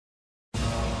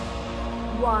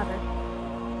water,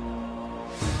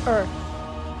 earth,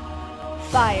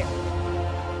 fire,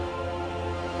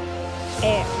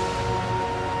 air.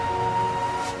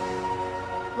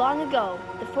 Long ago,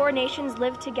 the four nations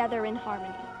lived together in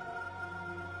harmony.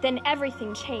 Then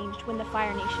everything changed when the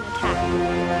Fire Nation attacked.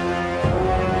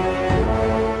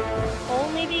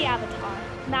 Only the Avatar,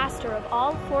 master of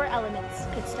all four elements,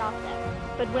 could stop them.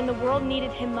 But when the world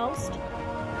needed him most,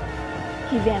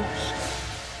 he vanished.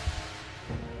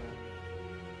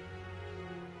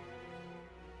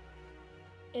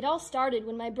 It all started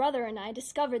when my brother and I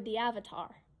discovered the Avatar.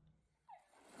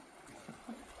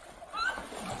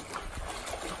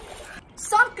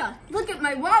 Sokka, look at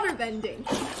my water bending.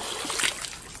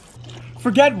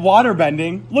 Forget water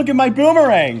bending. Look at my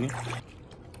boomerang.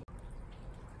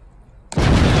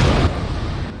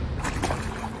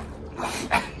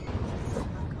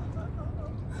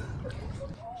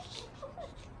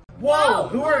 Whoa,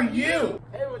 who are you?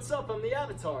 Hey, what's up? I'm the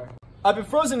Avatar. I've been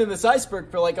frozen in this iceberg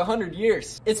for like 100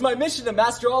 years. It's my mission to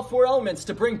master all four elements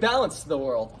to bring balance to the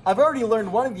world. I've already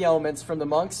learned one of the elements from the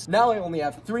monks. Now I only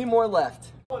have 3 more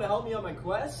left. Want to help me on my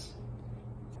quest?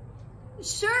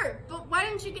 Sure, but why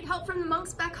didn't you get help from the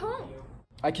monks back home?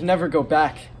 I can never go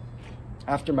back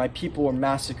after my people were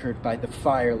massacred by the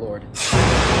Fire Lord.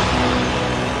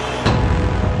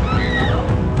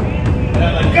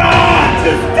 God,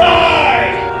 just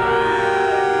die!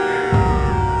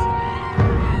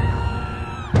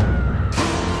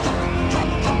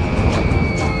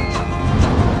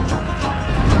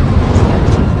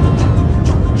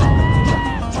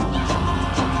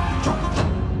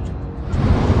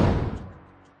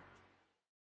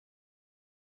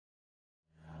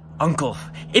 Uncle,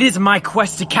 it is my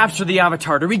quest to capture the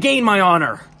Avatar, to regain my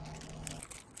honor.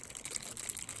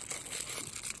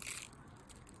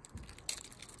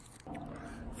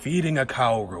 Feeding a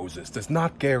cow roses does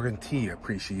not guarantee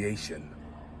appreciation.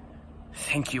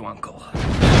 Thank you, Uncle.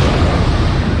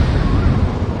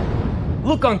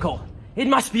 Look, Uncle, it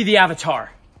must be the Avatar.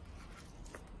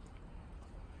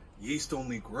 Yeast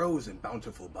only grows in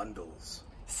bountiful bundles.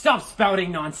 Stop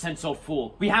spouting nonsense, old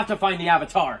fool. We have to find the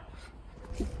Avatar.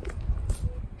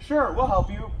 Sure, we'll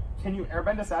help you. Can you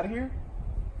airbend us out of here?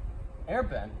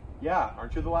 Airbend? Yeah,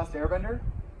 aren't you the last airbender?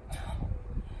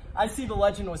 I see the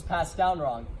legend was passed down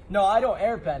wrong. No, I don't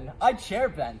airbend. I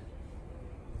chairbend.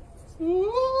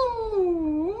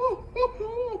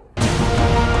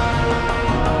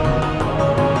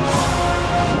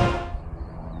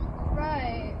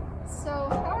 Right. So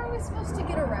how are we supposed to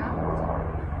get around?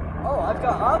 Oh, I've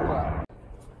got Appa.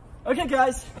 Okay,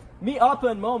 guys. Meet Appa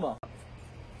and Momo.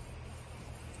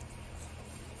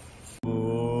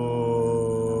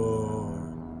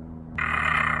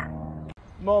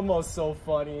 Momo's so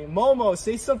funny. Momo,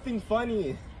 say something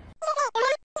funny.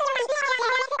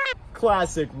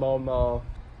 Classic Momo.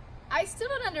 I still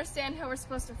don't understand how we're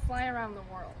supposed to fly around the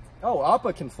world. Oh,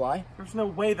 Appa can fly. There's no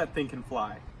way that thing can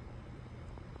fly.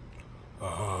 Can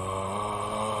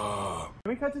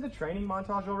we cut to the training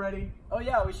montage already? Oh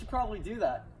yeah, we should probably do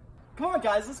that. Come on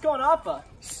guys, let's go on Appa.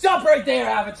 Stop right there,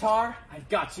 Avatar. I've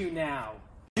got you now.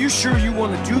 You sure you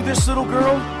want to do this, little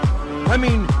girl? I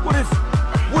mean, what if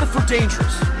we're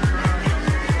dangerous?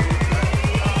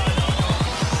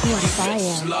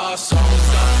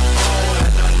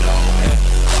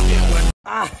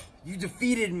 Ah, you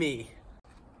defeated me.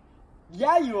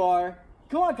 Yeah, you are.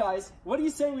 Come on guys, what do you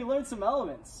say we learn some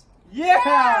elements?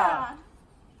 Yeah!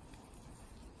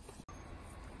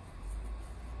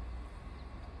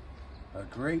 A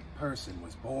great person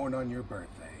was born on your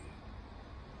birthday.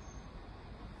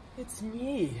 It's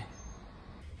me.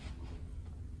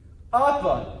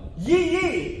 Appa! Yee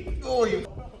yee! Oh, you...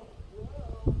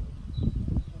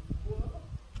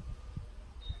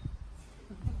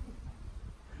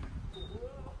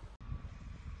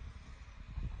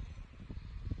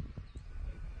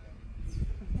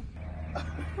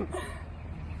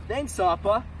 Thanks,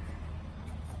 Appa.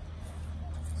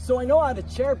 So I know how to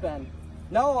chairbend.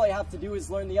 Now all I have to do is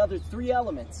learn the other 3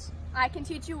 elements. I can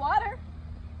teach you water.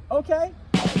 Okay.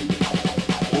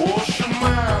 Ocean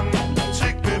man,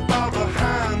 take me by the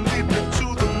hand, lead me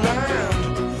to the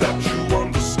land that you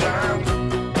understand.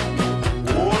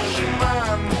 Ocean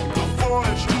man, the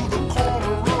voyage to the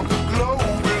corner of the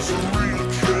globe is a real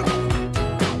trip.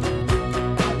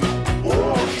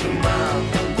 Ocean man,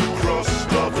 the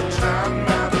crust of a tan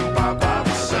man and by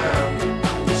the sand,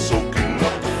 soaking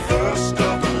up the thirst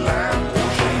of the land.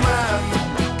 Ocean man,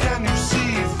 can you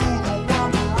see through the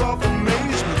wonder of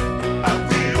amazement at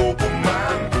the open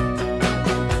man?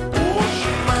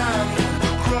 Ocean man,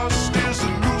 the crust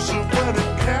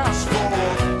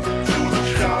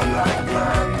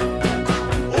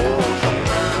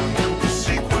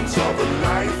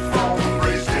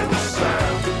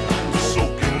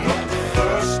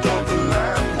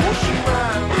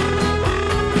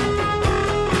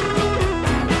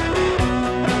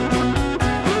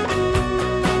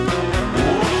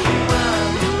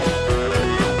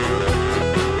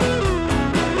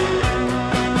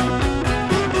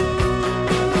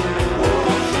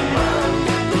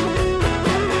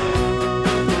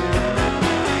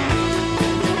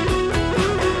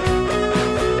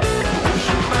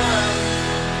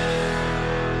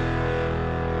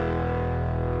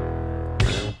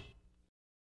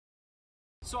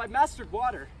I've mastered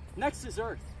water. Next is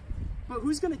earth. But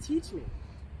who's gonna teach me?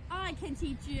 I can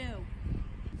teach you.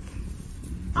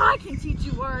 I can teach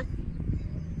you Earth.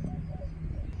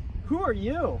 Who are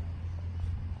you?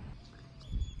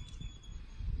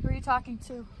 Who are you talking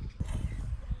to?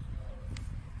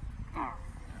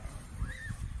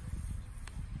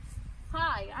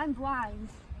 Hi, I'm blind.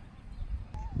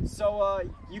 So,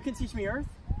 you can teach me earth?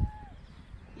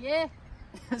 Yeah.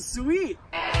 Sweet!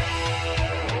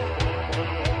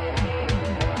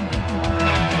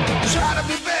 Try to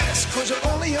be best, cause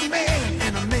you're only a man,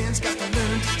 and a man's got to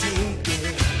learn to take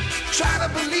it. Try to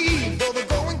believe, though the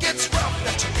going gets rough,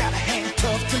 that you gotta hang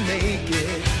tough to make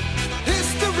it.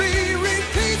 History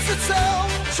repeats itself,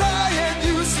 try and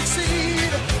you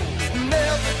succeed.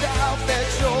 Never doubt that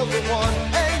you're the one,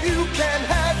 and you can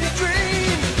have your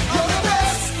dream. You're the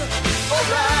best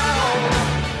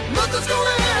around. Nothing's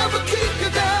gonna ever keep you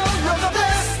down. You're the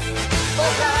best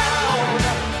around.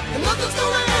 And nothing's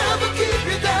gonna ever keep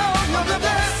you down. You're the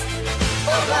best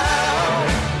around.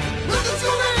 Nothing's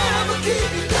gonna ever keep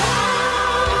you down.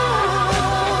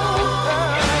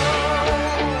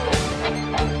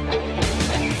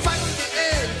 Fight to the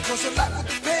end, cause your life will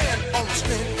depend on the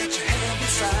strength that you have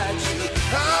inside you.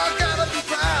 I gotta be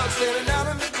proud, standing out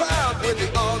in the crowd when the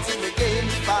odds in the game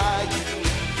defy you.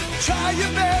 Try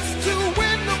your best to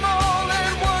win them all,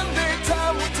 and one day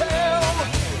time will tell.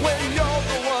 When you're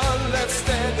the one left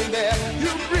standing there,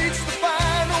 you've reached the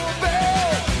final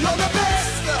bell. You're the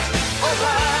best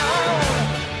around.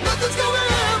 Nothing's gonna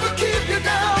ever keep you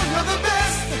down. You're the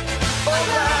best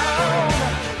around.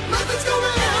 Nothing's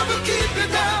gonna ever keep you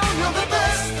down. You're the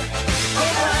best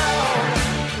around.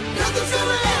 Nothing's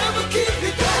gonna ever keep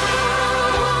you down.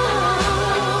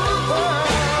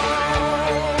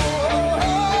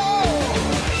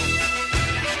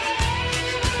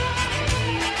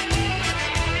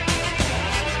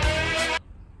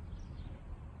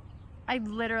 I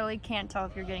literally can't tell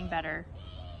if you're getting better.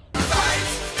 Fight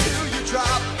till you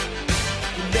drop.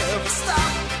 You never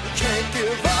stop. You can't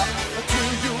give up until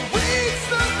you reach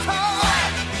the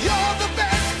top. You're the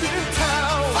best in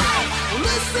town.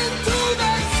 Listen to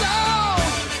that sound.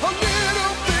 A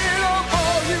little bit of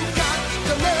all you got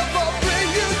to never bring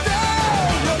you down.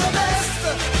 You're the best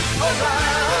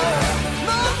around.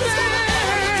 Nothing.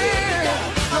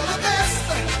 You're the best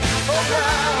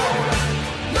around.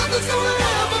 Nothing's gonna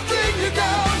ever bring you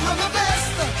down. You're the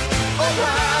best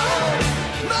around.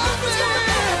 Nothing.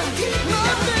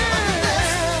 Nothing.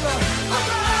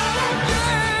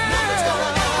 Nothing's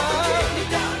gonna ever keep you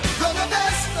down. You're the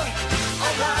best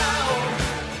around.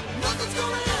 Nothing's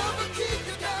gonna ever keep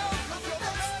you down. You're the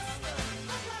best.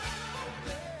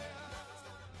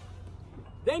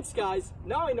 Thanks, guys.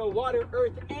 Now I know water,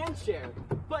 earth, and share.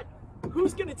 But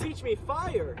who's gonna teach me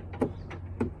fire?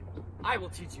 I will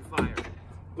teach you fire,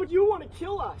 But you want to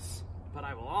kill us. but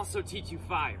I will also teach you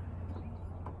fire.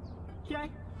 Okay?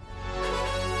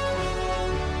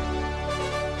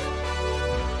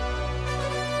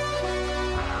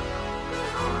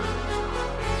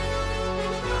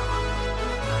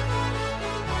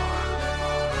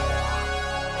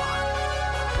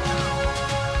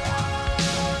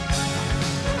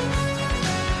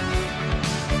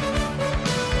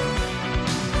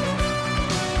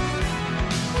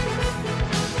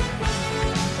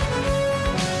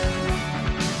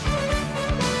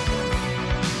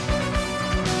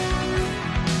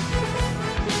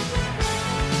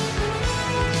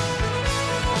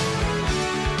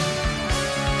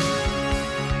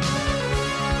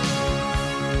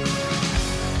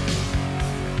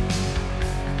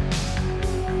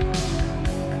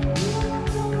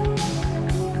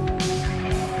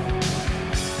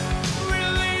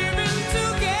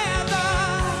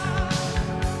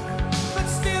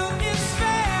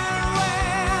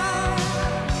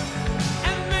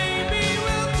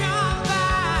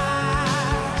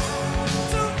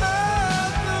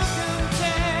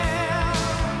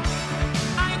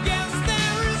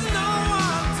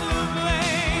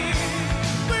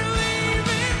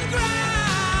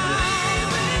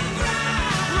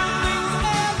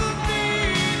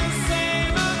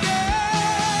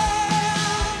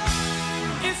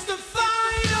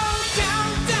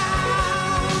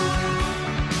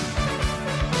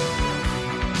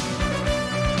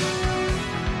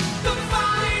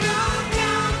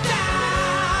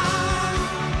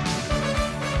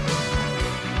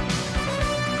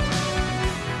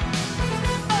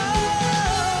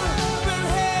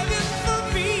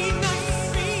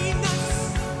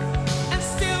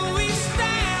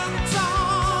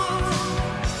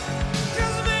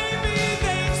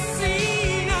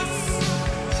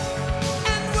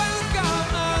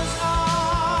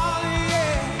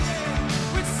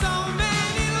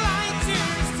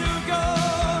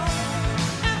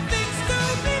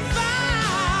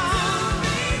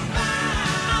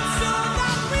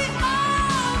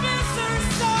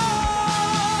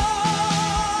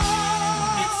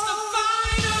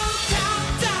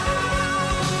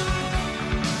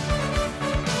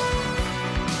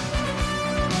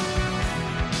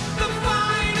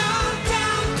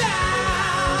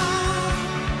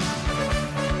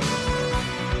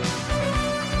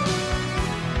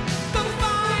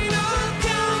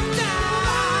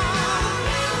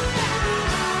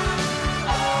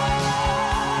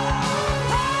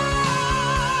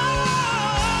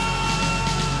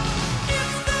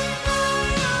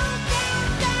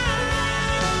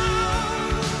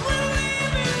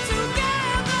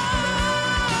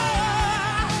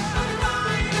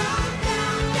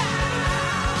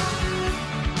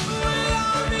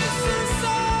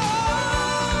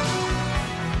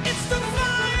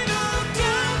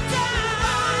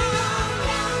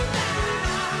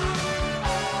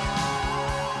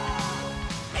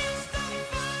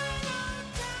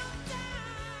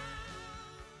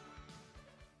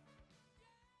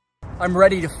 I'm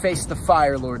ready to face the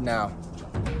Fire Lord now.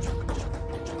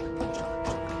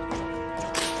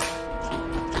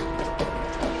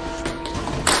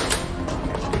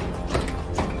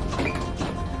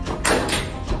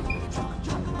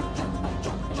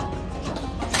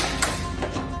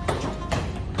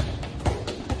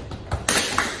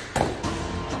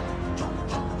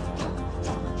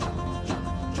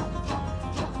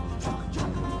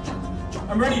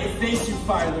 I'm ready to face you,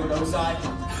 Fire Lord Ozai.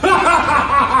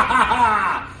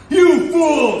 You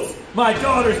fools! My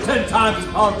daughter's 10 times as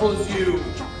powerful as you.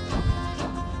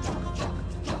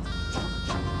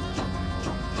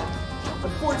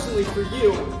 Unfortunately for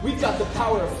you, we've got the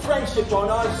power of friendship on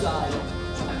our side.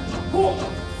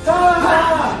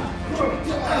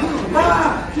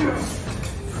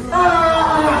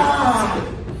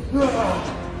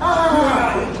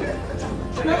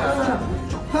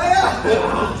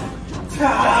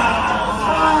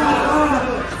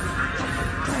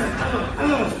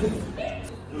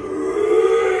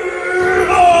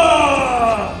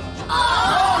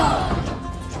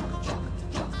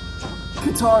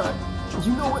 Katara,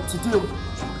 you know what to do.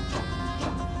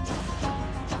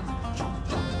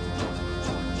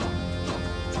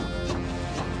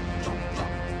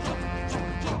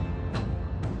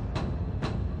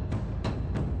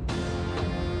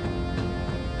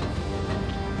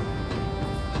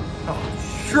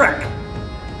 Shrek!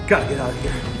 Gotta get out of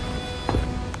here.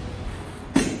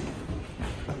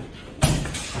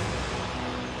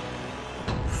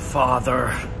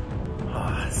 Father.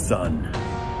 Son,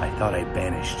 I thought I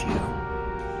banished you.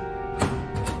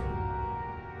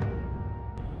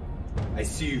 I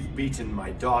see you've beaten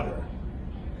my daughter.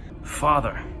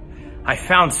 Father, I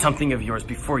found something of yours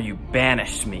before you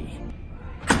banished me.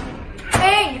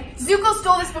 Aang! Zuko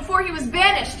stole this before he was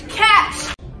banished!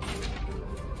 Catch!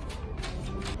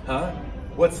 Huh?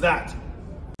 What's that?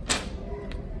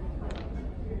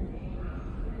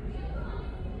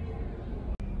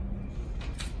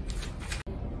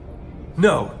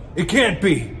 No, it can't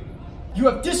be! You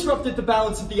have disrupted the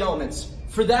balance of the elements.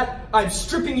 For that, I'm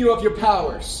stripping you of your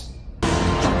powers.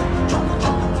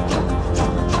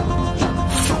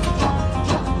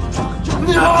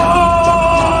 No!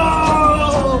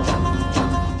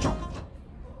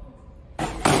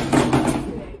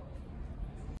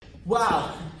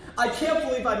 Wow, I can't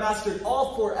believe I mastered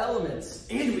all 4 elements.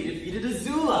 And we defeated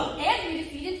Azula! And we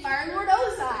defeated Fire Lord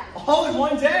Ozai. All in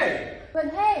one day.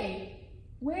 But hey,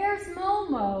 where's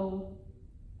Momo?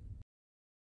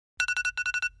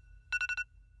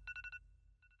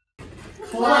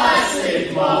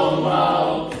 Classic Momo!